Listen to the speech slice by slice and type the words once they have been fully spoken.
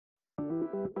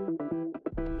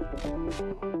Good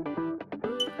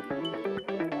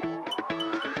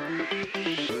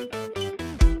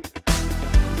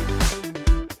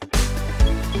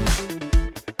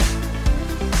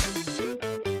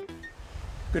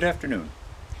afternoon.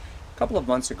 A couple of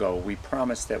months ago we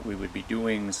promised that we would be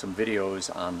doing some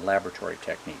videos on laboratory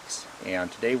techniques,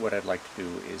 and today what I'd like to do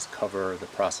is cover the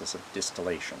process of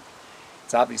distillation.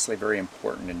 It's obviously very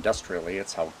important industrially.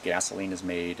 It's how gasoline is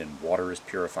made and water is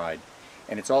purified,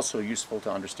 and it's also useful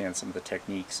to understand some of the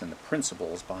techniques and the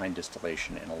principles behind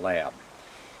distillation in a lab.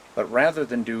 But rather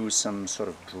than do some sort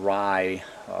of dry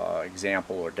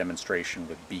example or demonstration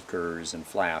with beakers and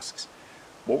flasks,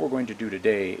 what we're going to do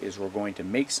today is we're going to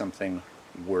make something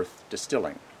worth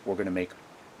distilling. We're going to make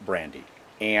brandy.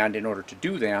 And in order to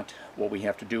do that, what we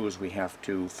have to do is we have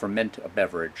to ferment a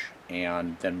beverage,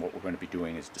 and then what we're going to be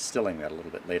doing is distilling that a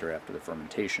little bit later after the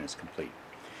fermentation is complete.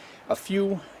 A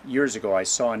few years ago I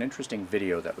saw an interesting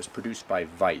video that was produced by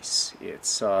Vice.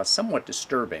 It's somewhat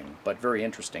disturbing but very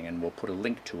interesting, and we'll put a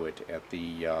link to it at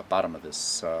the bottom of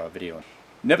this video.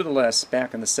 Nevertheless,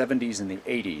 back in the 70s and the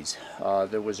 80s,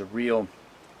 there was a real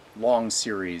long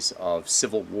series of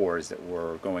civil wars that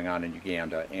were going on in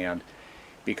Uganda, and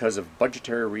because of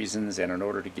budgetary reasons and in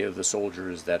order to give the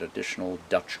soldiers that additional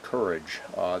Dutch courage,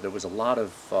 there was a lot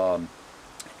of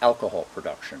alcohol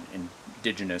production,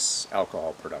 indigenous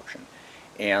alcohol production,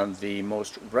 and the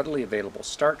most readily available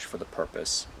starch for the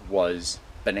purpose was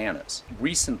bananas.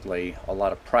 Recently, a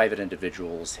lot of private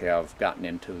individuals have gotten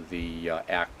into the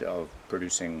act of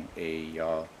producing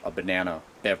a banana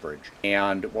beverage,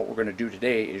 and what we're going to do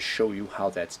today is show you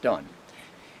how that's done.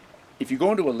 If you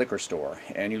go into a liquor store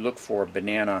and you look for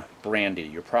banana brandy,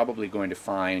 you're probably going to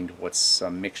find what's a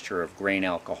mixture of grain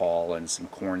alcohol and some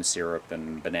corn syrup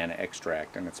and banana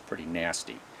extract, and it's pretty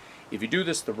nasty. If you do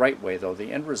this the right way, though,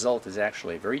 the end result is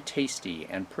actually very tasty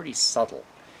and pretty subtle.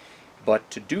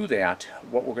 But to do that,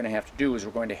 what we're going to have to do is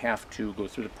we're going to have to go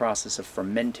through the process of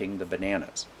fermenting the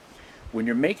bananas. When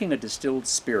you're making a distilled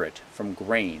spirit from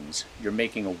grains, you're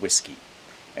making a whiskey.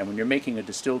 And when you're making a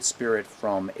distilled spirit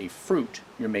from a fruit,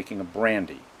 you're making a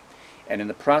brandy. And in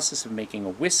the process of making a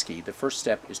whiskey, the first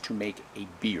step is to make a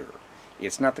beer.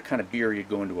 It's not the kind of beer you'd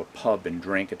go into a pub and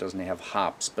drink. It doesn't have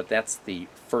hops, but that's the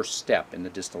first step in the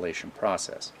distillation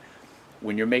process.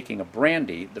 When you're making a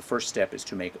brandy, the first step is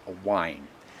to make a wine.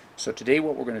 So today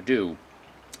what we're going to do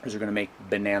is we're going to make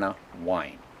banana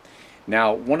wine.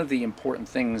 Now, one of the important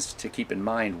things to keep in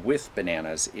mind with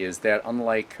bananas is that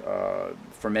unlike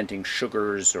fermenting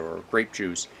sugars or grape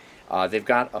juice, they've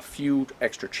got a few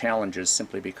extra challenges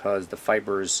simply because the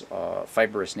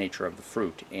fibrous nature of the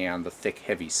fruit and the thick,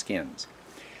 heavy skins.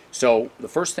 So the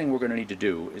first thing we're going to need to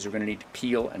do is we're going to need to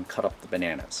peel and cut up the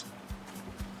bananas.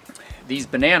 These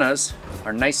bananas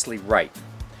are nicely ripe,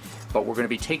 but we're going to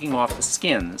be taking off the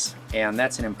skins, and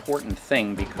that's an important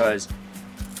thing because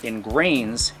in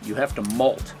grains you have to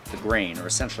malt the grain, or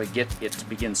essentially get it to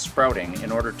begin sprouting,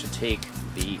 in order to take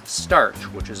the starch,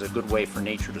 which is a good way for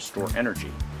nature to store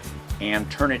energy, and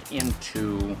turn it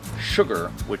into sugar,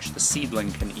 which the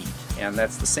seedling can eat. And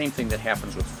that's the same thing that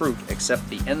happens with fruit, except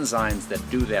the enzymes that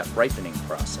do that ripening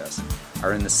process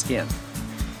are in the skin.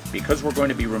 Because we're going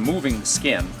to be removing the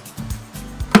skin,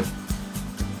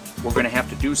 we're going to have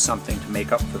to do something to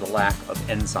make up for the lack of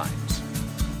enzymes.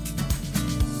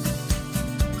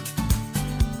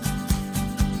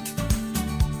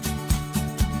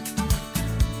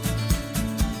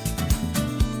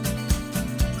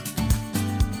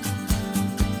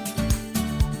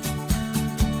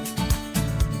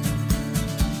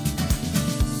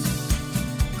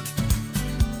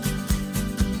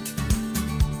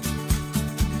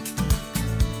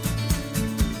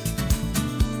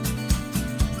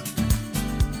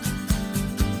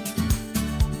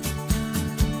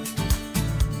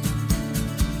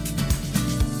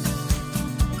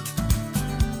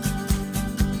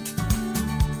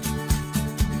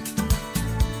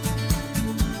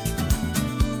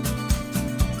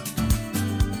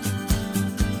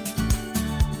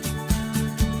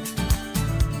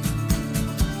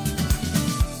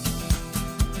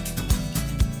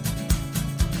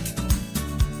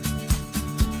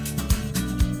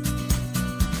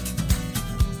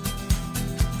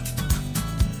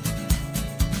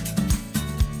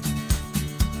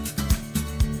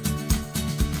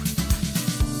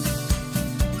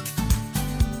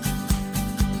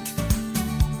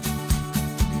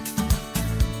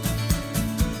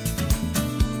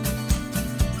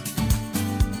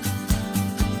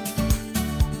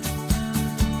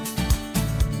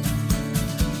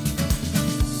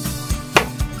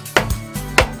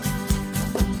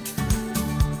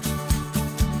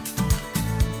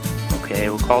 Okay,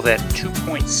 we'll call that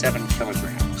 2.7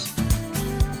 kilograms.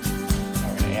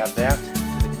 add that to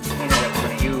the container that we're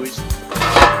going to use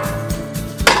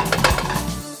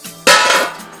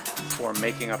for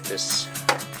making up this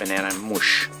banana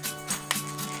mush.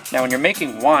 Now when you're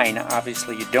making wine,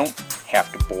 obviously you don't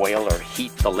have to boil or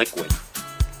heat the liquid.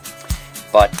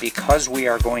 But because we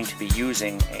are going to be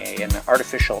using an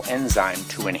artificial enzyme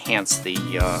to enhance the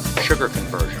sugar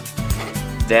conversion,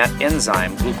 that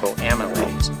enzyme,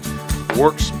 glucoamylase,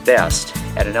 works best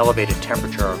at an elevated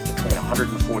temperature of between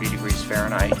 140 degrees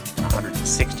Fahrenheit and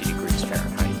 160 degrees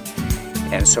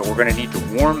Fahrenheit. And so we're going to need to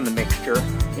warm the mixture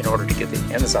in order to get the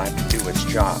enzyme to do its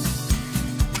job.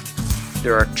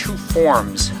 There are two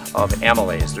forms of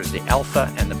amylase. There's the alpha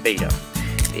and the beta.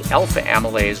 The alpha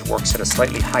amylase works at a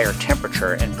slightly higher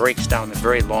temperature and breaks down the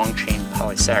very long chain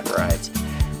polysaccharides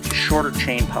to shorter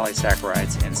chain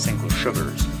polysaccharides and single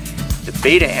sugars. The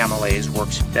beta amylase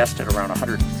works best at around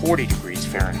 140 degrees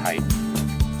Fahrenheit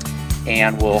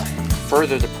and will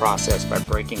further the process by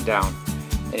breaking down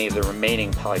any of the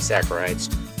remaining polysaccharides.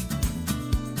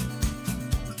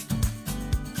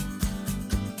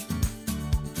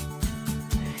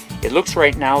 It looks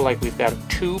right now like we've got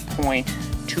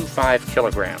 2.25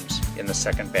 kilograms in the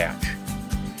second batch.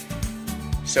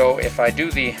 So if I do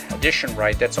the addition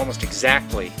right, that's almost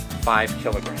exactly 5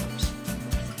 kilograms.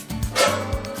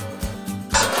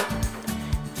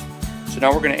 So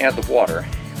now we're going to add the water.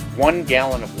 1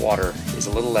 gallon of water is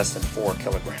a little less than 4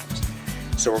 kilograms.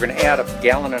 So we're going to add 1.5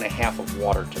 gallons of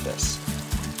water to this.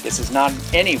 This is not in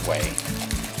any way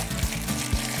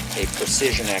a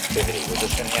precision activity. We're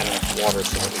just going to add enough water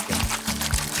so that we can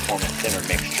form a thinner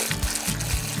mixture.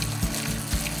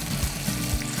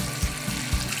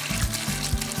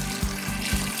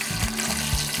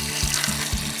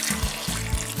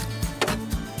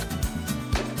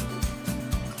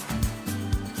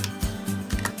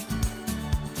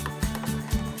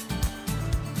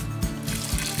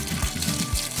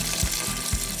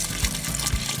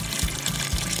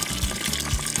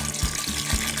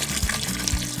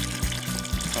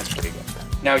 That's pretty good.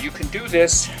 Now you can do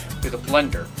this with a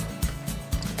blender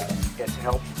and to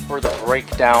help further break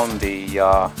down the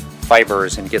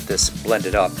fibers and get this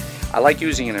blended up. I like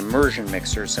using an immersion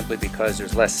mixer simply because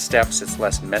there's less steps, it's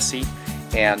less messy,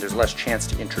 and there's less chance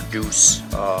to introduce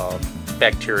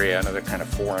bacteria and other kind of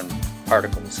foreign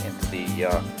particles into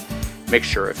the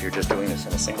mixture if you're just doing this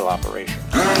in a single operation.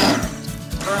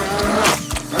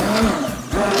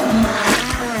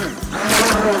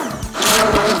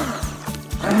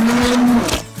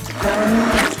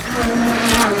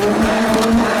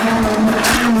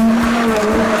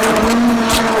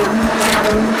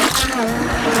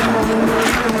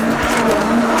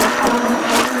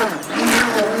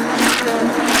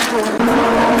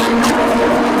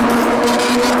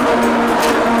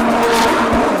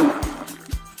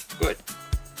 Good.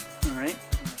 All right,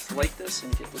 let's light this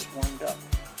and get this warmed up.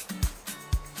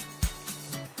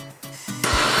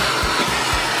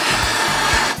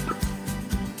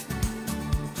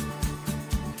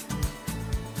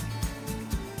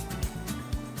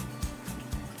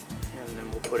 And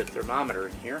then we'll put a thermometer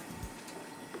in here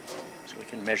so we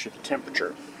can measure the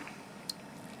temperature.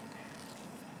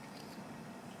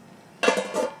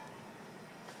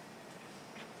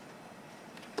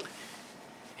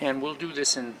 And we'll do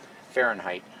this in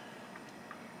Fahrenheit,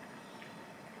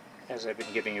 as I've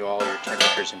been giving you all your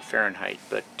temperatures in Fahrenheit,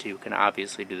 but you can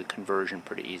obviously do the conversion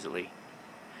pretty easily.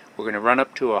 We're going to run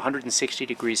up to 160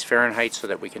 degrees Fahrenheit so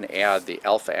that we can add the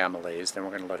alpha amylase. Then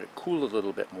we're going to let it cool a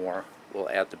little bit more. We'll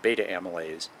add the beta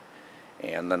amylase,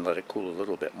 and then let it cool a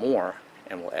little bit more,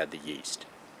 and we'll add the yeast.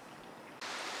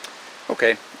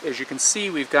 Okay, as you can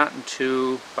see, we've gotten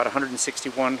to about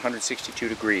 161, 162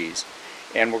 degrees.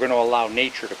 And we're going to allow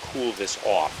nature to cool this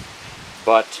off.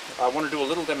 But I want to do a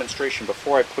little demonstration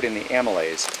before I put in the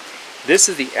amylase. This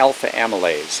is the alpha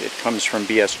amylase. It comes from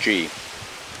BSG.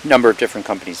 A number of different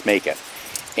companies make it.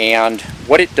 And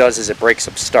what it does is it breaks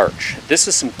up starch. This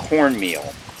is some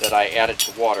cornmeal that I added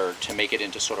to water to make it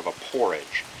into sort of a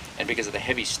porridge. And because of the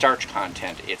heavy starch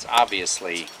content, it's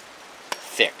obviously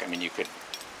thick. I mean, you could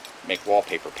make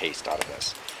wallpaper paste out of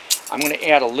this. I'm going to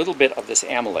add a little bit of this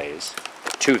amylase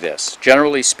to this.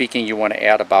 Generally speaking, you want to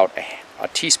add about a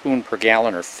teaspoon per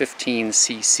gallon or 15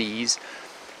 cc's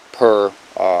per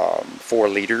 4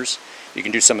 liters. You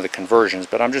can do some of the conversions,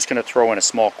 but I'm just going to throw in a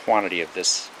small quantity of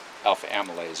this alpha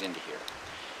amylase into here.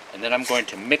 And then I'm going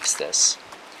to mix this.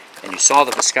 And you saw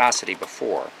the viscosity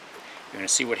before. You're going to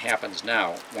see what happens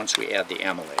now once we add the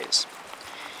amylase.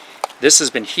 This has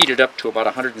been heated up to about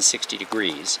 160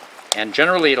 degrees, and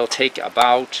generally it'll take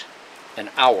about an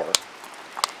hour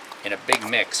in a big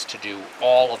mix to do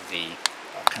all of the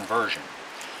conversion.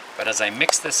 But as I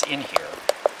mix this in here,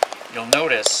 you'll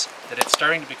notice that it's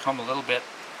starting to become a little bit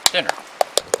thinner.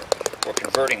 We're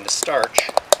converting the starch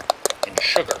into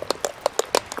sugar,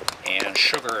 and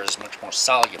sugar is much more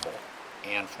soluble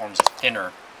and forms a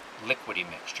thinner liquidy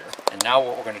mixture. And now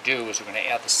what we're going to do is we're going to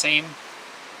add the same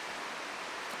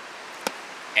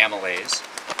amylase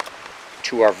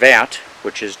to our vat,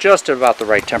 which is just about the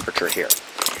right temperature here.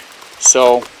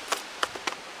 So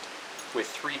with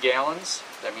 3 gallons,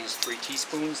 that means 3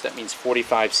 teaspoons, that means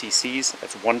 45 cc's,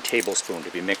 that's 1 tablespoon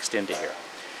to be mixed into here.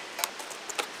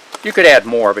 You could add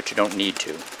more, but you don't need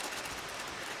to. I'm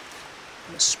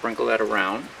going to sprinkle that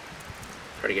around,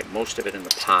 try to get most of it in the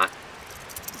pot.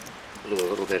 Blew a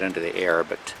little bit into the air,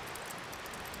 but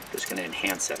just going to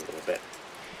enhance that a little bit.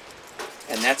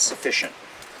 And that's sufficient.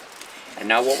 And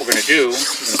now what we're going to do,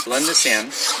 we're going to blend this in.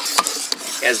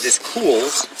 As this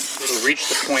cools, it'll reach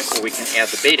the point where we can add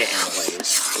the beta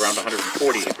amylase around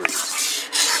 140 degrees.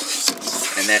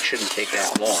 And that shouldn't take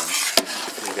that long.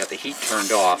 We've got the heat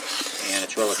turned off, and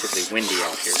it's relatively windy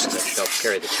out here, so that should help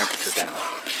carry the temperature down.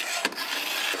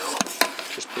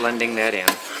 Just blending that in.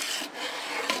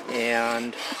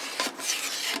 And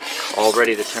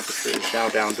already the temperature is now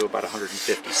down to about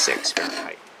 156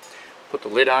 Fahrenheit. Put the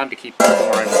lid on to keep the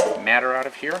foreign matter out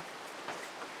of here.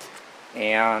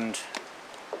 And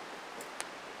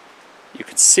you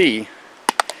can see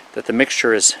that the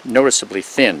mixture is noticeably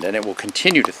thinned, and it will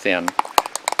continue to thin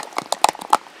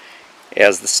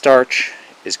as the starch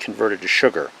is converted to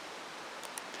sugar.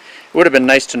 It would have been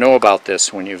nice to know about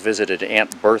this when you visited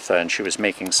Aunt Bertha and she was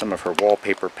making some of her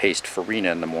wallpaper paste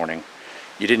farina in the morning.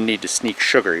 You didn't need to sneak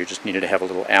sugar, you just needed to have a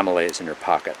little amylase in your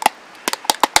pocket.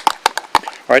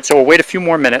 Alright, so we'll wait a few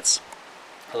more minutes,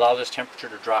 allow this temperature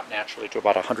to drop naturally to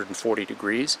about 140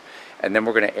 degrees, and then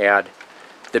we're going to add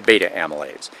the beta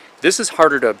amylase. This is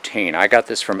harder to obtain. I got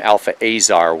this from Alpha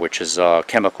Azar, which is a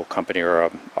chemical company, or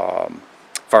a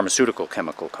pharmaceutical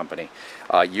chemical company,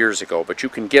 years ago, but you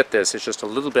can get this. It's just a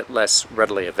little bit less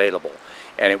readily available,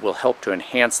 and it will help to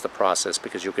enhance the process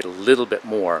because you'll get a little bit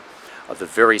more of the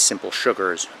very simple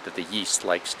sugars that the yeast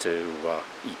likes to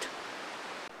eat.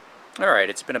 Alright,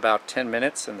 it's been about 10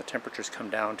 minutes and the temperature's come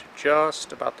down to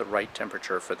just about the right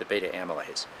temperature for the beta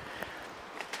amylase.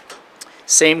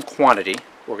 Same quantity,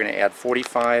 we're going to add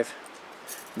 45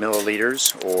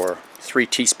 milliliters or 3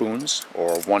 teaspoons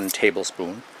or 1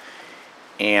 tablespoon.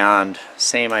 And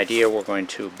same idea, we're going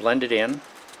to blend it in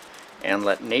and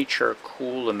let nature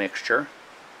cool the mixture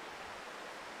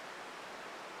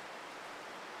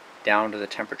down to the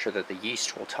temperature that the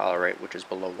yeast will tolerate, which is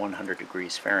below 100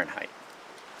 degrees Fahrenheit.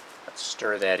 Let's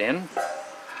stir that in.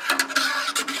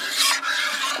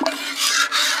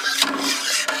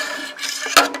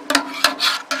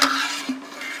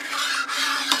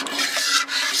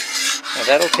 Now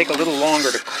that'll take a little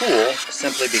longer to cool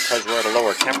simply because we're at a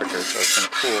lower temperature, so it's going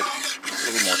to cool a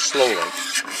little more slowly.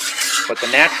 But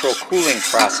the natural cooling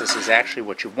process is actually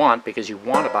what you want, because you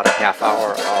want about a half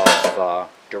hour of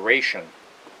duration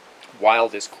while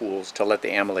this cools to let the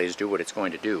amylase do what it's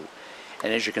going to do.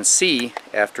 And as you can see,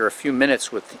 after a few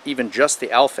minutes with even just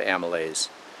the alpha amylase,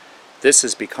 this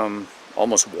has become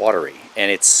almost watery,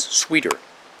 and it's sweeter.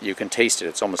 You can taste it.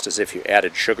 It's almost as if you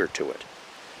added sugar to it.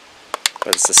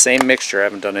 But it's the same mixture. I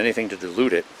haven't done anything to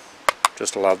dilute it.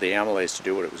 Just allowed the amylase to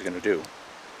do what it was going to do.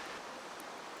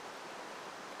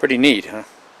 Pretty neat, huh?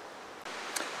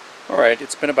 Alright,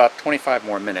 it's been about 25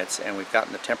 more minutes, and we've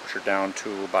gotten the temperature down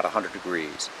to about 100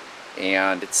 degrees.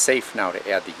 And it's safe now to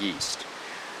add the yeast.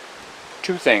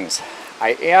 Two things.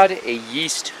 I add a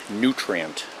yeast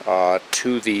nutrient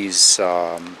to these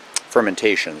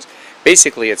fermentations.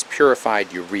 Basically, it's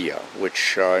purified urea,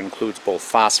 which includes both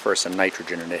phosphorus and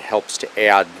nitrogen, and it helps to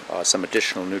add some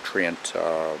additional nutrient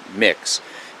mix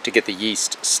to get the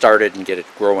yeast started and get it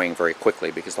growing very quickly,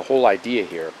 because the whole idea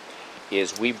here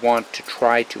is we want to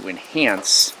try to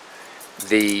enhance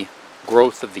the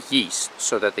growth of the yeast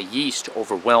so that the yeast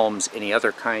overwhelms any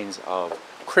other kinds of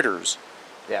critters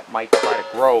that might try to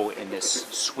grow in this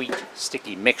sweet,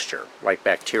 sticky mixture, like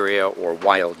bacteria or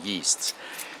wild yeasts.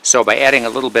 So by adding a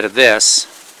little bit of this,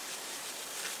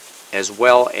 as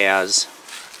well as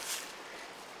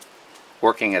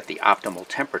working at the optimal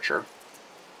temperature,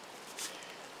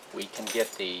 we can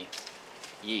get the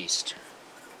yeast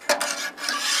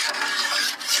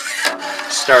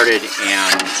started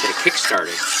and sort of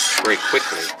kick-started very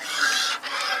quickly.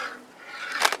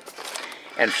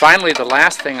 And finally, the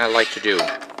last thing I like to do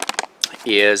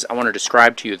is I want to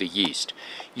describe to you the yeast.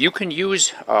 You can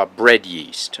use bread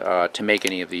yeast to make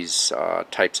any of these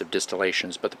types of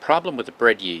distillations, but the problem with the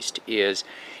bread yeast is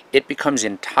it becomes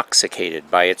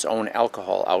intoxicated by its own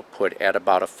alcohol output at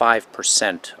about a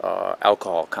 5%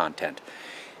 alcohol content.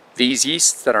 These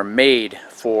yeasts that are made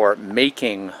for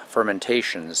making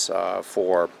fermentations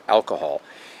for alcohol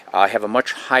have a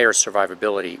much higher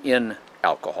survivability in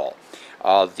alcohol.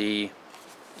 The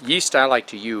yeast I like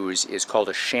to use is called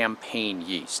a champagne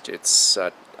yeast. It's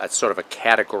sort of a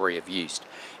category of yeast,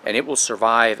 and it will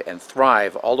survive and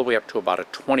thrive all the way up to about a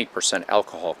 20%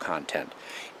 alcohol content.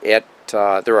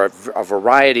 There are a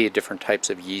variety of different types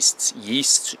of yeasts.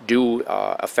 Yeasts do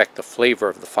affect the flavor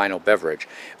of the final beverage,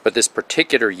 but this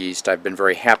particular yeast I've been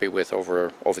very happy with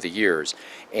over the years,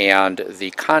 and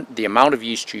the amount of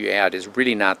yeast you add is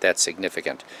really not that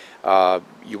significant.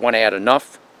 You want to add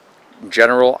enough. In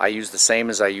general, I use the same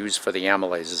as I use for the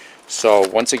amylases. So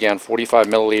once again, 45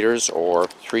 milliliters or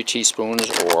 3 teaspoons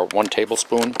or 1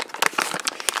 tablespoon.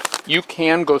 You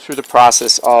can go through the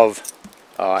process of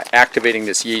activating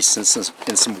this yeast in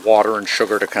some water and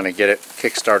sugar to kind of get it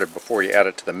kick-started before you add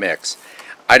it to the mix.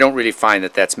 I don't really find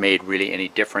that that's made really any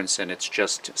difference, and it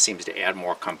just seems to add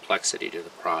more complexity to the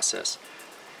process.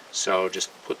 So just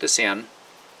put this in,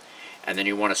 and then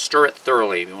you want to stir it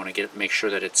thoroughly. You want to make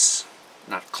sure that it's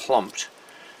not clumped,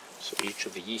 so each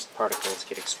of the yeast particles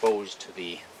get exposed to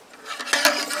the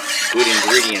good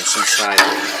ingredients inside.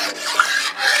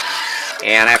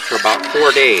 And after about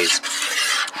 4 days,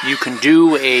 you can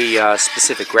do a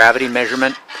specific gravity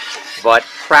measurement, but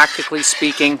practically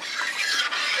speaking,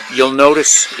 you'll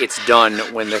notice it's done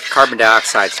when the carbon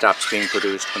dioxide stops being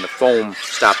produced, when the foam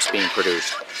stops being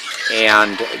produced.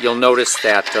 And you'll notice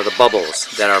that the bubbles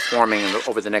that are forming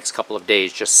over the next couple of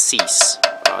days just cease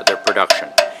their production.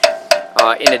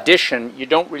 In addition, you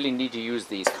don't really need to use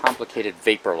these complicated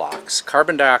vapor locks.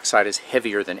 Carbon dioxide is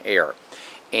heavier than air.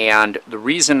 And the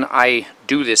reason I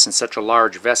do this in such a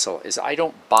large vessel is I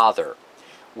don't bother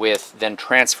with then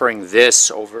transferring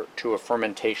this over to a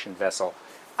fermentation vessel.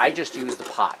 I just use the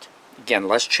pot. Again,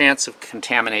 less chance of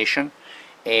contamination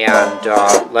and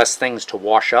less things to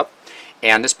wash up.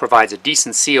 And this provides a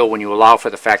decent seal when you allow for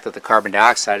the fact that the carbon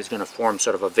dioxide is going to form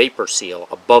sort of a vapor seal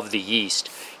above the yeast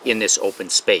in this open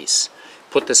space.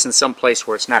 Put this in some place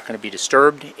where it's not going to be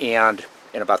disturbed, and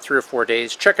in about 3 or 4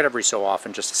 days, check it every so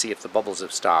often just to see if the bubbles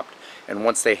have stopped. And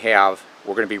once they have,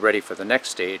 we're going to be ready for the next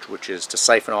stage, which is to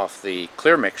siphon off the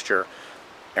clear mixture,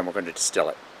 and we're going to distill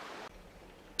it.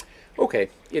 Okay,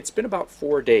 it's been about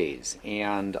 4 days,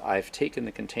 and I've taken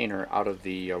the container out of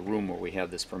the room where we have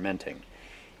this fermenting.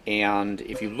 And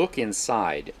if you look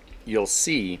inside, you'll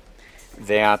see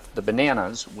that the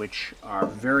bananas, which are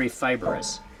very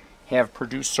fibrous, have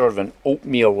produced sort of an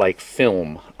oatmeal-like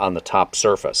film on the top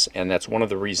surface, and that's one of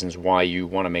the reasons why you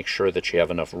want to make sure that you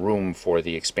have enough room for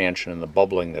the expansion and the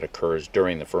bubbling that occurs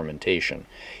during the fermentation.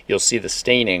 You'll see the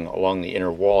staining along the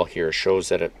inner wall here shows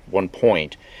that at one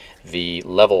point the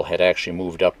level had actually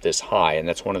moved up this high, and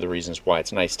that's one of the reasons why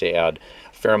it's nice to add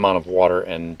a fair amount of water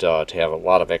and to have a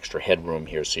lot of extra headroom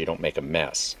here so you don't make a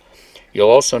mess. You'll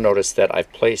also notice that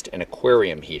I've placed an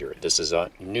aquarium heater. This is a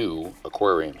new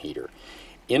aquarium heater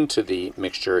into the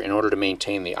mixture in order to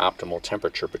maintain the optimal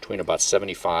temperature between about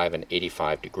 75 and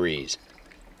 85 degrees.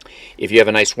 If you have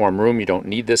a nice warm room, you don't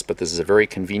need this, but this is a very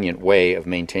convenient way of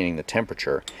maintaining the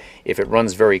temperature. If it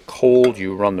runs very cold,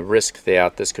 you run the risk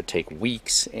that this could take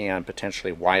weeks and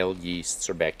potentially wild yeasts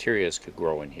or bacteria could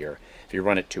grow in here. If you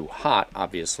run it too hot,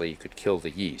 obviously you could kill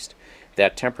the yeast.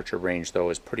 That temperature range, though,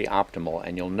 is pretty optimal,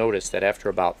 and you'll notice that after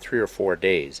about 3 or 4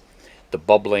 days, the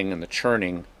bubbling and the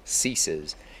churning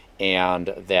ceases, and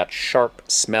that sharp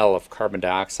smell of carbon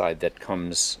dioxide that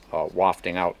comes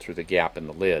wafting out through the gap in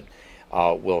the lid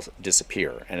will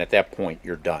disappear. And at that point,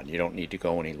 you're done. You don't need to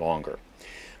go any longer.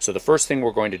 So the first thing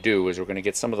we're going to do is we're going to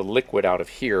get some of the liquid out of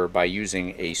here by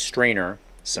using a strainer,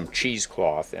 some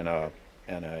cheesecloth, and a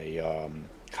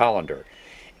colander.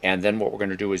 And then what we're going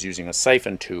to do is, using a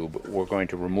siphon tube, we're going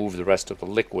to remove the rest of the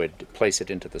liquid, place it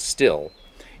into the still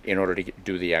in order to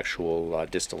do the actual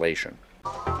distillation.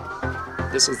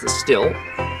 This is the still.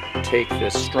 Take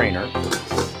this strainer,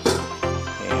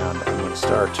 and I'm going to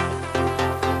start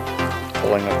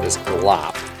pulling up this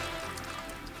glop.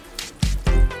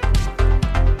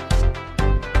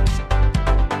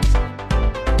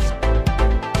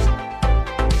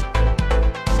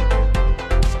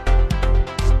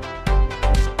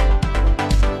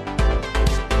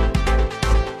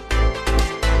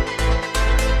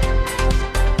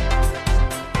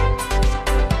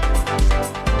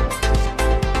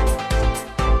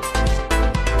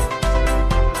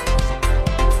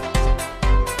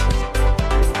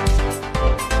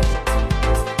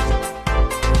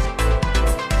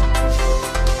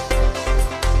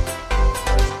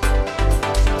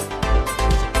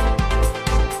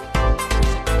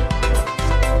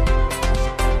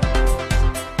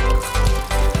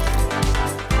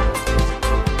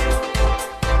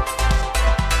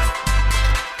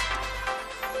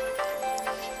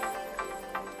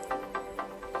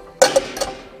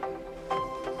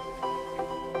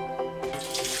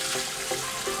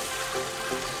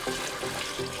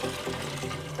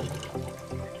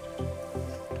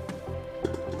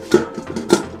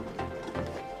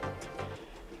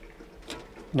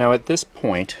 Now at this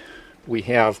point we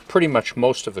have pretty much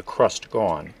most of the crust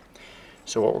gone.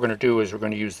 So what we're going to do is we're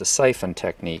going to use the siphon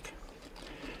technique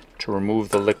to remove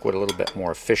the liquid a little bit more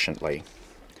efficiently.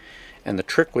 And the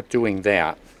trick with doing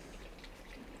that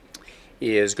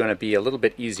is going to be a little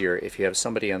bit easier if you have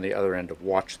somebody on the other end to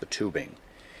watch the tubing.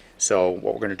 So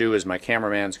what we're going to do is my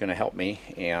cameraman's going to help me,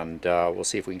 and we'll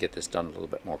see if we can get this done a little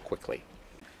bit more quickly.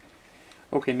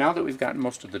 Okay, now that we've gotten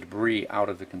most of the debris out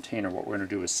of the container, what we're going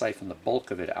to do is siphon the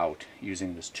bulk of it out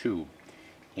using this tube.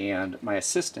 And my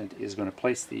assistant is going to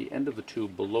place the end of the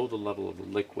tube below the level of the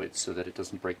liquid so that it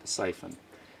doesn't break the siphon.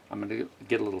 I'm going to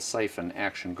get a little siphon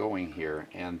action going here,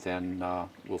 and then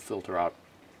we'll filter out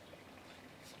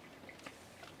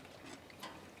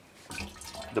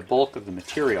the bulk of the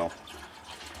material.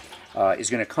 Is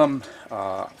going to come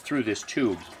through this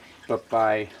tube, but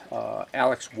by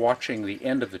Alex watching the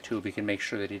end of the tube, he can make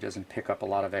sure that he doesn't pick up a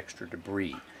lot of extra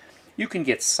debris. You can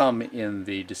get some in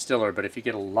the distiller, but if you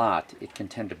get a lot, it can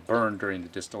tend to burn during the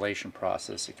distillation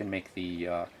process. It can make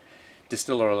the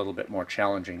distiller a little bit more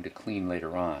challenging to clean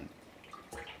later on.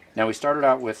 Now we started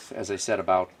out with, as I said,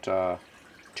 about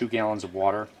 2 gallons of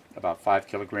water, about 5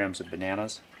 kilograms of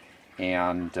bananas,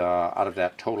 and out of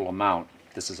that total amount,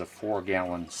 this is a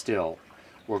 4-gallon still,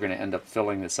 we're going to end up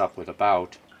filling this up with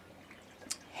about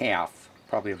half,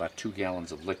 probably about 2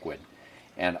 gallons of liquid.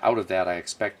 And out of that, I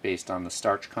expect, based on the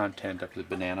starch content of the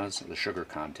bananas, the sugar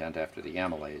content after the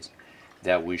amylase,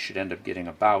 that we should end up getting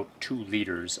about 2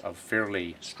 liters of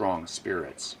fairly strong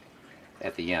spirits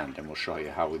at the end, and we'll show you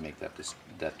how we make that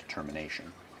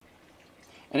determination.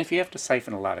 And if you have to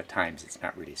siphon a lot of times, it's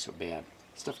not really so bad.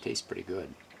 Stuff tastes pretty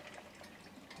good.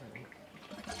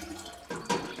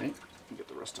 Okay, get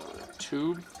the rest out of that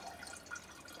tube.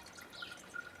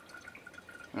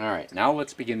 Alright, now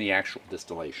let's begin the actual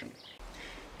distillation.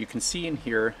 You can see in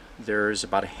here there's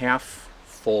about a half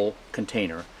full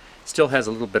container. Still has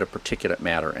a little bit of particulate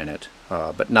matter in it,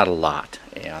 but not a lot,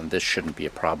 and this shouldn't be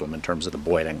a problem in terms of the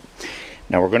boiling.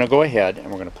 Now we're going to go ahead and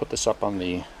we're going to put this up on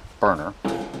the burner,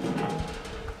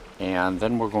 and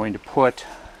then we're going to put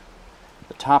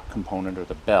the top component, or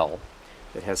the bell,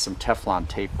 that has some Teflon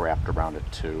tape wrapped around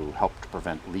it to help to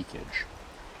prevent leakage.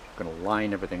 I'm going to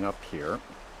line everything up here.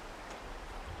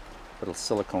 Little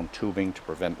silicone tubing to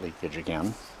prevent leakage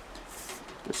again.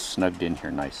 Just snugged in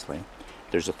here nicely.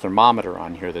 There's a thermometer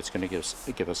on here that's going to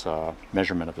give us a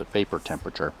measurement of the vapor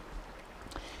temperature.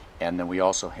 And then we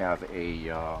also have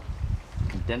a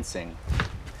condensing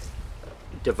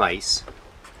device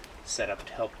set up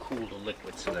to help cool the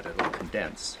liquid so that it'll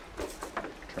condense.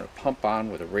 Turn a pump on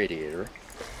with a radiator.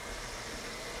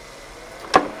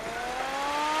 You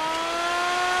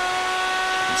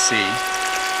can see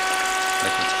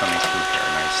liquid's coming through here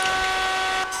nicely.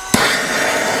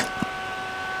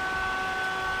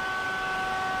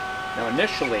 Now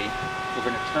initially, we're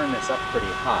going to turn this up pretty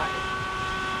high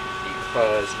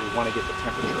because we want to get the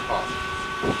temperature up,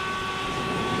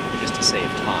 just to save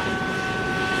time.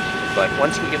 But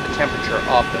once we get the temperature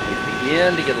up and we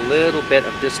begin to get a little bit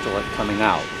of distillate coming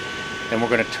out, then we're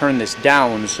going to turn this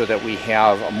down so that we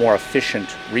have a more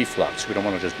efficient reflux. We don't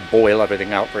want to just boil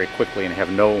everything out very quickly and have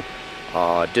no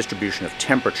distribution of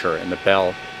temperature in the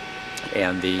bell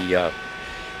and the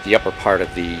upper part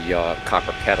of the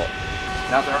copper kettle.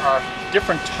 Now there are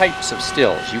different types of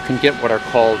stills. You can get what are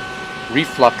called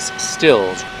reflux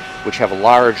stills, which have a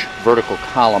large vertical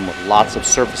column with lots of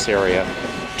surface area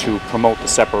to promote the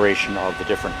separation of the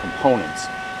different components.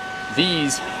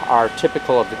 These are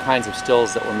typical of the kinds of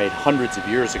stills that were made hundreds of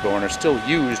years ago and are still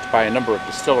used by a number of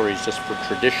distilleries just for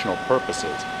traditional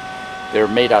purposes. They're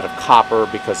made out of copper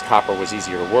because copper was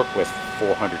easier to work with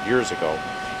 400 years ago.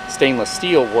 Stainless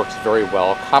steel works very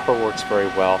well, copper works very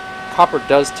well. Copper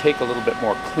does take a little bit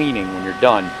more cleaning when you're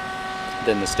done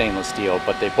than the stainless steel,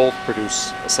 but they both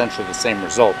produce essentially the same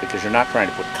result because you're not trying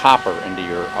to put copper into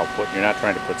your output, you're not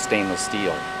trying to put stainless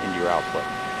steel into your output.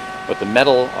 But the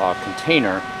metal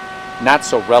container, not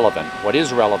so relevant. What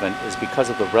is relevant is because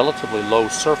of the relatively low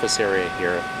surface area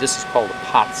here, this is called a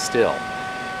pot still.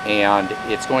 And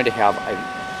it's going to have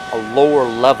a lower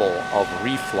level of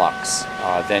reflux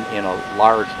than in a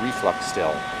large reflux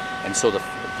still. And so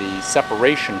the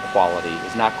separation quality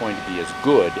is not going to be as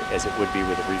good as it would be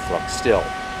with a reflux still.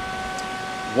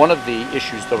 One of the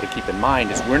issues, though, to keep in mind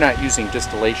is we're not using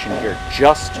distillation here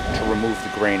just to remove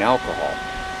the grain alcohol.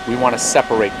 We want to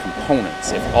separate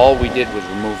components. If all we did was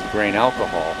remove the grain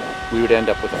alcohol, we would end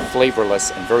up with a flavorless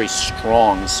and very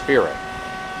strong spirit.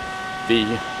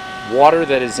 The water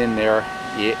that is in there,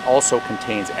 it also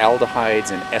contains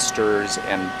aldehydes and esters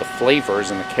and the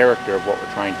flavors and the character of what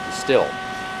we're trying to distill.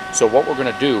 So what we're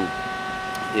going to do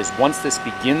is once this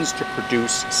begins to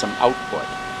produce some output,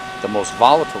 the most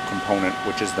volatile component,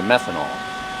 which is the methanol.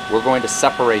 We're going to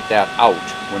separate that out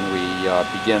when we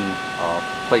begin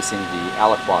placing the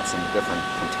aliquots in the different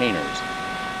containers.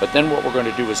 But then what we're going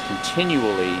to do is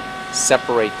continually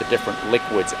separate the different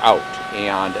liquids out.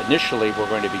 And initially we're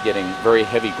going to be getting very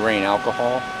heavy grain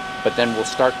alcohol, but then we'll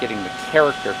start getting the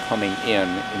character coming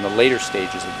in the later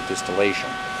stages of the distillation.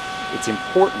 It's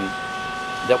important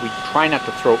that we try not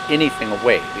to throw anything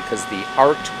away, because the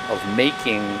art of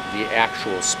making the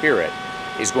actual spirit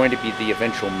is going to be the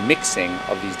eventual mixing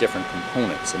of these different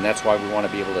components, and that's why we want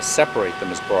to be able to separate them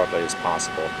as broadly as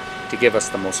possible to give us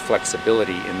the most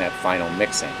flexibility in that final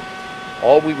mixing.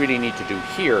 All we really need to do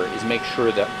here is make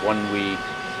sure that when we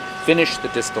finish the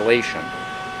distillation,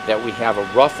 that we have a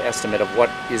rough estimate of what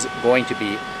is going to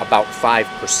be about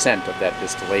 5% of that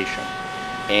distillation,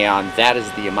 and that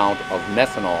is the amount of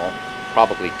methanol,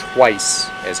 probably twice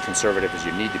as conservative as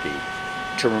you need to be,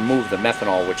 to remove the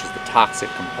methanol, which is the toxic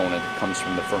component that comes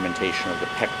from the fermentation of the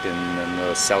pectin and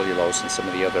the cellulose and some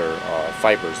of the other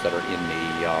fibers that are in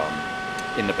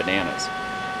the bananas.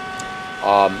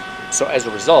 So as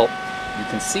a result, you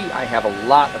can see I have a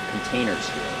lot of containers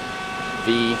here.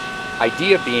 The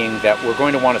idea being that we're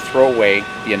going to want to throw away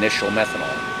the initial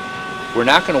methanol. We're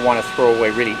not going to want to throw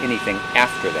away really anything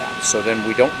after that, so then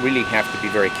we don't really have to be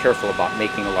very careful about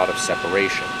making a lot of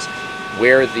separations.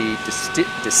 Where the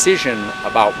decision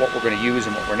about what we're going to use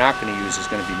and what we're not going to use is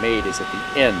going to be made is at the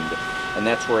end, and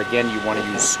that's where again you want to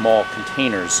use small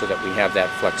containers so that we have that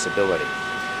flexibility.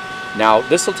 Now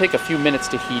this will take a few minutes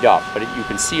to heat up, but you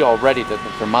can see already that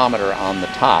the thermometer on the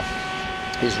top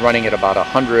is running at about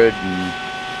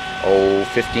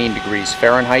 115 degrees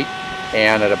Fahrenheit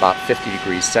and at about 50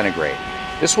 degrees centigrade.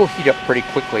 This will heat up pretty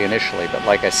quickly initially, but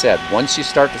like I said, once you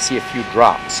start to see a few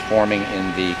drops forming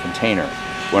in the container,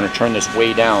 we're going to turn this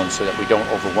way down so that we don't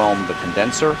overwhelm the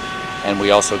condenser and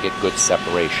we also get good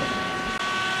separation.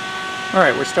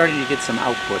 Alright, we're starting to get some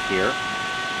output here.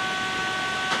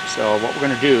 So what we're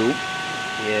going to do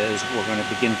is we're going to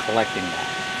begin collecting that.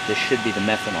 This should be the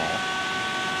methanol.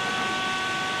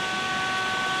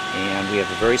 And we have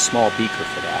a very small beaker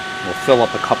for that. We'll fill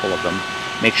up a couple of them.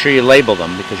 Make sure you label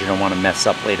them because you don't want to mess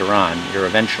up later on. You're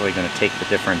eventually going to take the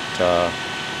different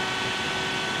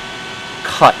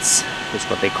cuts, is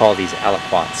what they call these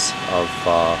aliquots of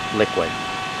liquid,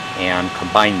 and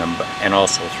combine them and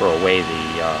also throw away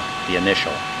the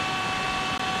initial.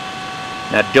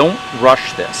 Now don't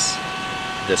rush this.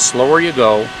 The slower you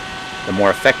go, the more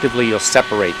effectively you'll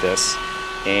separate this,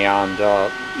 and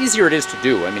easier it is to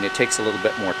do. I mean, it takes a little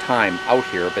bit more time out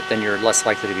here, but then you're less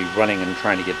likely to be running and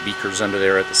trying to get beakers under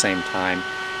there at the same time.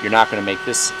 You're not going to make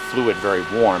this fluid very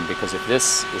warm, because if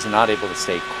this is not able to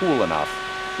stay cool enough,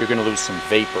 you're going to lose some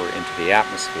vapor into the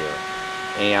atmosphere.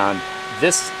 And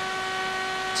this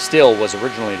still was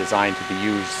originally designed to be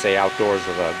used, say, outdoors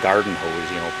with a garden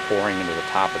hose, you know, pouring into the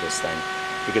top of this thing.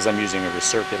 Because I'm using a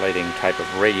recirculating type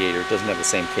of radiator, it doesn't have the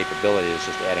same capability as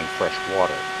just adding fresh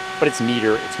water. But it's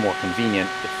neater, it's more convenient,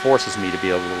 it forces me to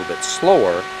be a little bit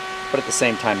slower, but at the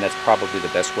same time that's probably the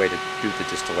best way to do the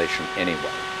distillation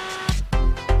anyway.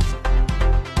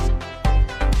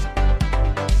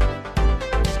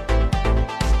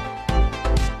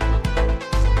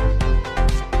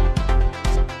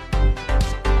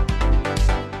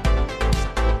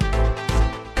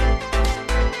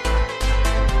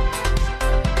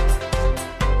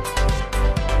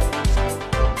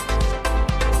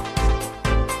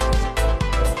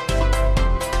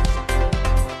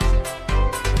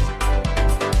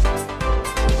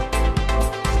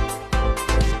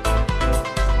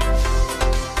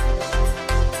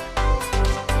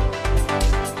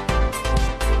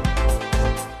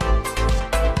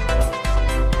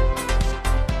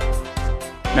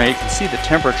 Now you can see the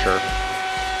temperature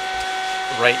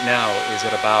right now is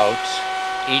at about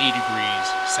 80 degrees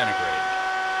centigrade.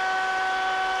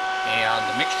 And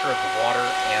the mixture of the water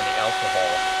and the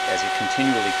alcohol, as it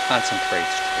continually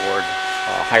concentrates toward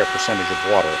a higher percentage of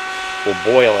water, will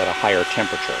boil at a higher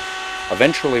temperature.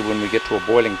 Eventually, when we get to a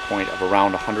boiling point of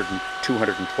around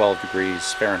 212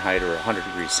 degrees Fahrenheit or 100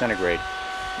 degrees centigrade,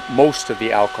 most of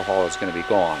the alcohol is going to be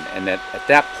gone. And at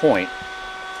that point,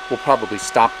 we'll probably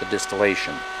stop the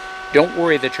distillation. Don't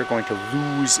worry that you're going to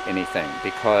lose anything,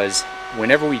 because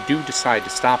whenever we do decide to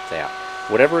stop that,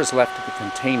 whatever is left of the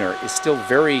container is still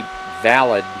very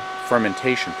valid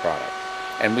fermentation product,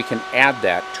 and we can add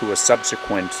that to a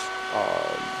subsequent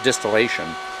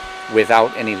distillation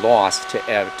without any loss to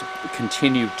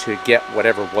continue to get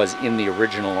whatever was in the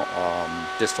original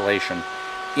distillation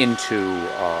into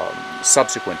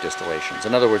subsequent distillations.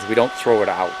 In other words, we don't throw it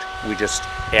out. We just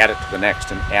add it to the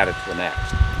next and add it to the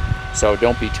next. So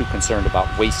don't be too concerned about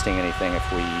wasting anything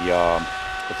if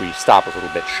we stop a little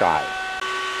bit shy.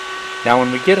 Now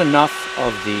when we get enough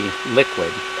of the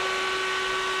liquid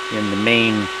in the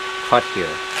main cut here,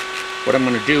 what I'm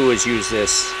going to do is use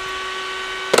this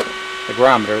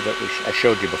hygrometer that I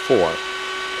showed you before,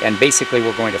 and basically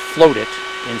we're going to float it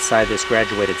inside this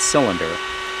graduated cylinder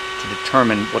to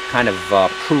determine what kind of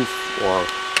proof or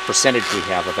percentage we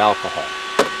have of alcohol.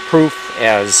 Proof,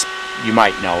 as you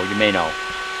may know,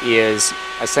 is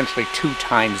essentially 2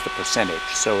 times the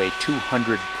percentage. So a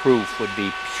 200 proof would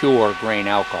be pure grain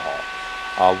alcohol.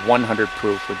 100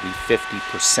 proof would be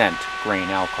 50% grain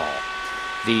alcohol.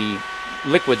 The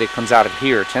liquid that comes out of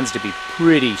here tends to be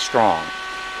pretty strong,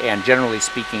 and generally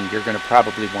speaking you're going to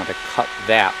probably want to cut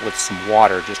that with some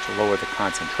water just to lower the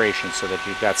concentration so that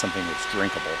you've got something that's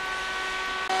drinkable.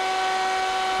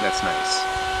 That's nice.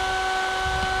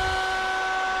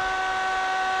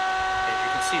 As you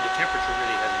can see, the temperature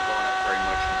really hasn't gone up very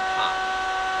much in the pot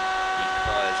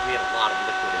because we had a lot of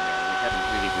liquid in there and we haven't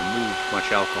really removed much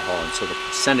alcohol, and so the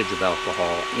percentage of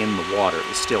alcohol in the water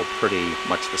is still pretty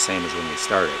much the same as when we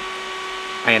started.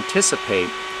 I anticipate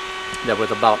that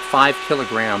with about 5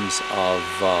 kilograms of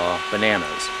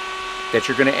bananas, that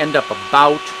you're going to end up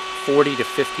about 40 to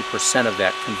 50% of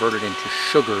that converted into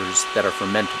sugars that are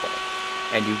fermentable.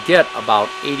 And you get about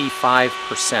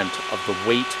 85% of the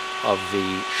weight of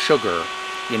the sugar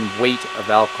in weight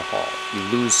of alcohol. You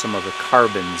lose some of the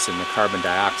carbons in the carbon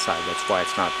dioxide. That's why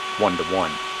it's not 1-to-1.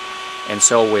 And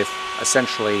so with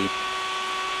essentially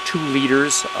 2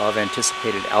 liters of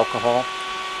anticipated alcohol,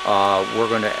 we're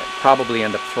going to probably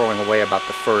end up throwing away about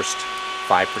the first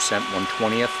 5%,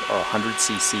 1/20th, or 100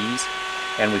 cc's,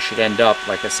 and we should end up,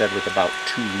 like I said, with about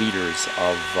 2 liters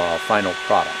of final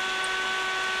product,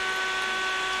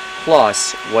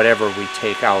 plus whatever we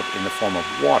take out in the form of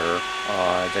water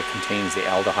that contains the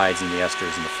aldehydes and the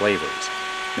esters and the flavors.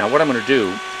 Now what I'm going to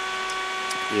do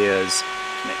is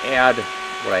I'm going to add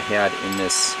what I had in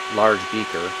this large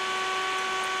beaker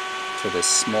to this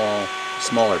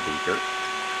smaller beaker.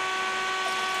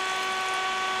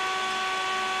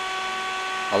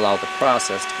 Allow the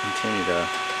process to continue to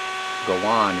go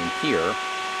on in here,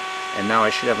 and now I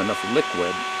should have enough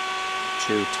liquid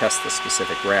to test the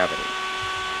specific gravity.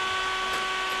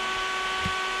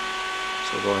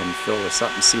 So we'll go ahead and fill this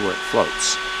up and see where it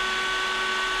floats.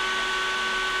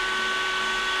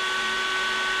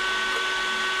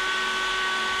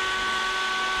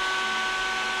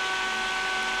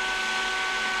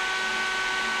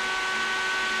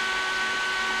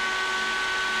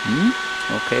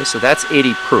 Okay, so that's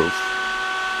 80 proof.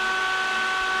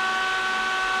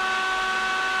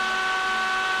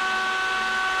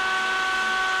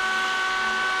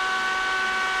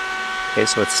 Okay,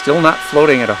 so it's still not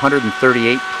floating at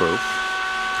 138 proof.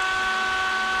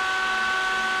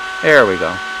 There we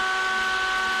go.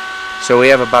 So we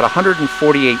have about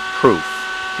 148 proof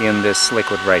in this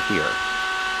liquid right here.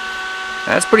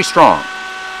 Now, that's pretty strong.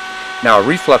 Now a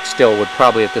reflux still would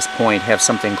probably at this point have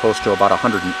something close to about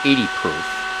 180 proof.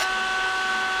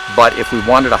 But if we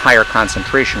wanted a higher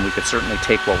concentration, we could certainly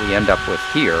take what we end up with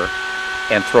here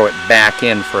and throw it back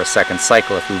in for a second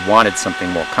cycle if we wanted something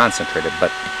more concentrated,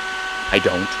 but I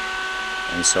don't,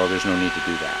 and so there's no need to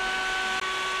do that.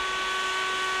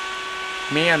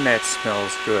 Man, that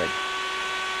smells good.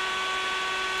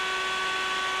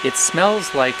 It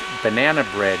smells like banana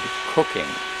bread cooking,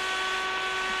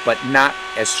 but not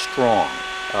as strong.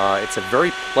 It's a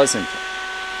very pleasant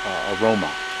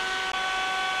aroma.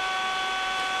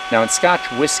 Now in Scotch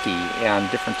whiskey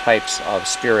and different types of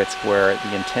spirits where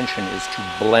the intention is to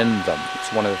blend them,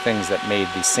 it's one of the things that made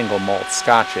the single malt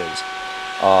scotches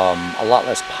a lot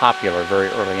less popular very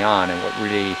early on, and what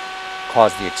really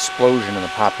caused the explosion in the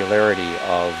popularity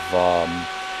of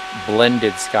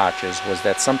blended scotches was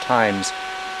that sometimes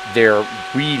they're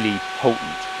really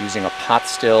potent. Using a pot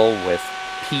still with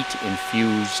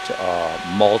peat-infused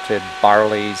malted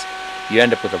barleys, you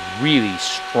end up with a really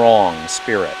strong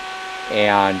spirit,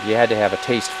 and you had to have a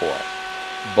taste for it.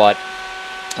 But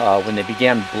when they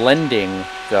began blending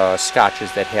the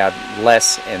scotches that had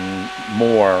less and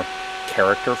more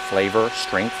character, flavor,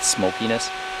 strength, smokiness,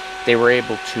 they were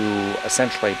able to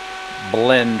essentially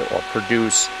blend or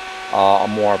produce a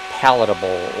more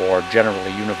palatable or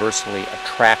generally universally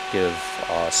attractive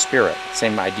spirit.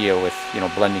 Same idea with,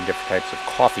 blending different types of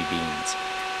coffee beans.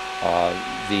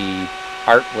 The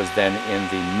art was then in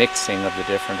the mixing of the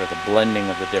different, or the blending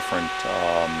of the different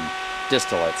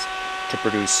distillates to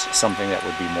produce something that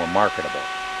would be more marketable.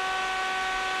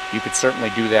 You could certainly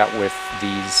do that with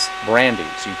these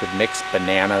brandies. You could mix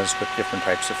bananas with different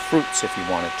types of fruits if you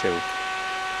wanted to,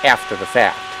 after the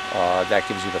fact. that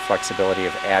gives you the flexibility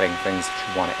of adding things that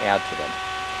you want to add to them.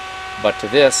 But to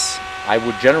this, I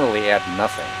would generally add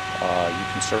nothing. You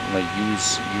can certainly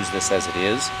use this as it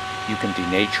is. You can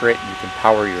denature it. You can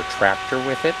power your tractor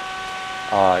with it.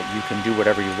 You can do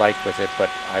whatever you like with it, but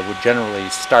I would generally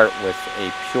start with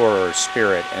a purer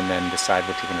spirit and then decide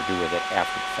what you're going to do with it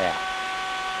after the fact.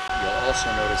 You'll also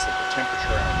notice that the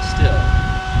temperature on the still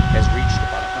has reached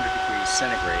about 100 degrees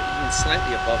centigrade, even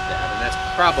slightly above that, and that's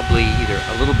probably either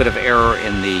a little bit of error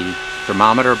in the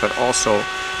thermometer, but also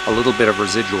a little bit of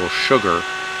residual sugar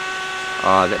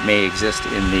that may exist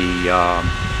in the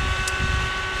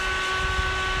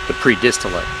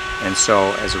pre-distillate, and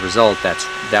so as a result,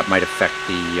 that might affect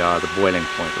the boiling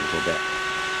point a little bit.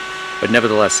 But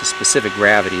nevertheless, the specific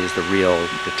gravity is the real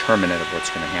determinant of what's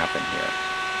going to happen here.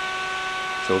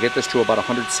 So we'll get this to about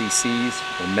 100 cc's,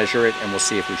 we'll measure it, and we'll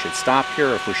see if we should stop here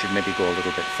or if we should maybe go a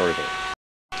little bit further.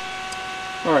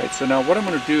 Alright, so now what I'm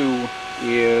going to do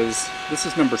is, this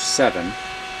is number 7,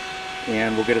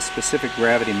 and we'll get a specific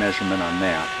gravity measurement on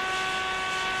that.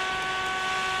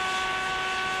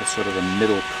 That's sort of the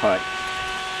middle cut.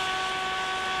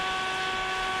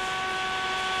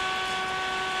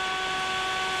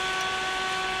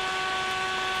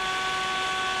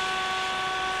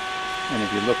 And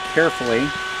if you look carefully,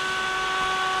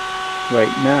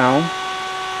 right now,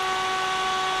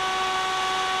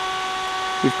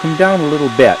 we've come down a little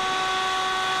bit.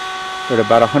 We're at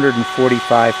about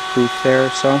 145 proof there or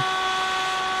so.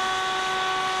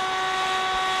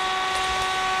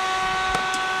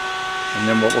 And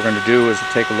then what we're going to do is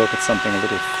take a look at something a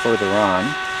little further on.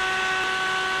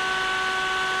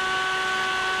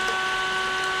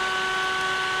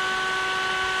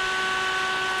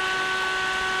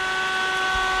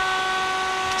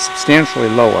 Substantially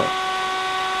lower.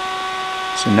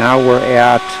 So now we're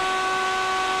at,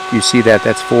 you see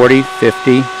that's 40,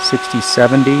 50, 60,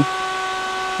 70,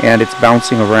 and it's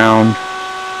bouncing around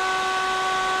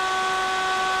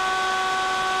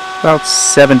about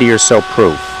 70 or so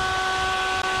proof.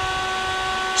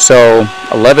 So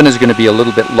 11 is going to be a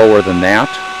little bit lower than that,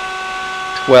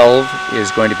 12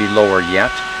 is going to be lower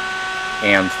yet,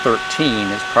 and 13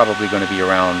 is probably going to be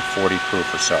around 40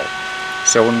 proof or so.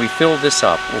 So when we fill this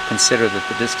up, we'll consider that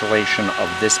the distillation of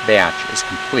this batch is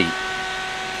complete,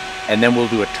 and then we'll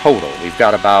do a total. We've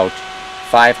got about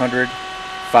 500,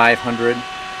 500,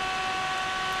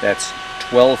 that's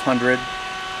 1200,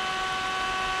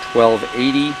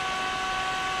 1280,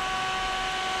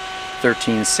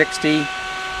 1360,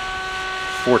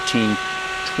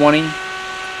 1420,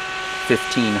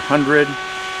 1500,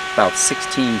 about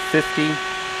 1650,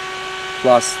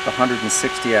 plus the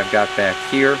 160 I've got back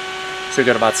here. So we've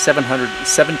got about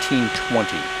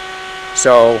 1720.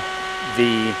 So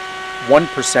the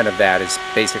 1% of that is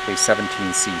basically 17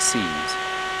 cc's.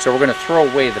 So we're going to throw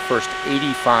away the first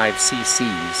 85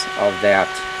 cc's of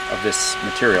this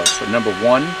material. So number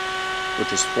 1,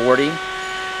 which is 40,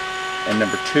 and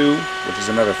number 2, which is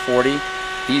another 40.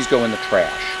 These go in the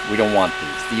trash. We don't want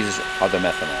these. These are the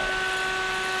methanol.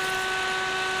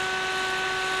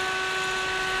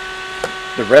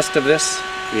 The rest of this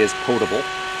is potable.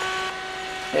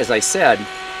 As I said,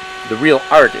 the real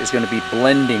art is going to be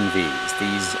blending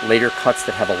these later cuts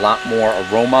that have a lot more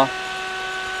aroma,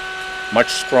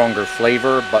 much stronger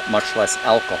flavor, but much less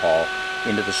alcohol,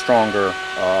 into the stronger,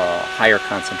 higher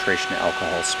concentration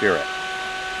alcohol spirit.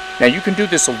 Now you can do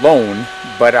this alone,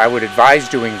 but I would advise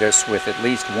doing this with at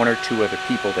least 1 or 2 other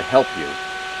people to help you.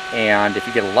 And if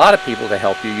you get a lot of people to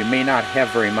help you, you may not have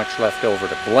very much left over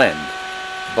to blend,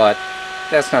 but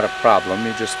that's not a problem.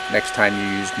 You just, next time you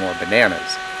use more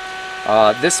bananas.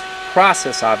 This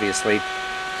process obviously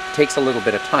takes a little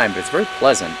bit of time, but it's very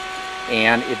pleasant,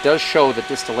 and it does show that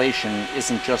distillation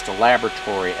isn't just a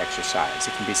laboratory exercise.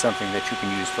 It can be something that you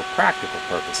can use for practical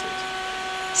purposes.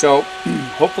 So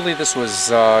hopefully this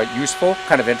was useful,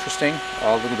 kind of interesting,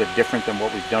 a little bit different than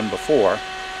what we've done before,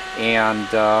 and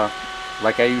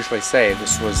like I usually say,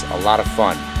 this was a lot of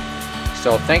fun.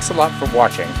 So thanks a lot for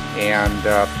watching,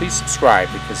 and please subscribe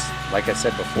because, like I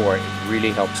said before, it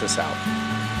really helps us out.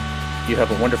 You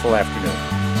have a wonderful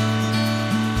afternoon.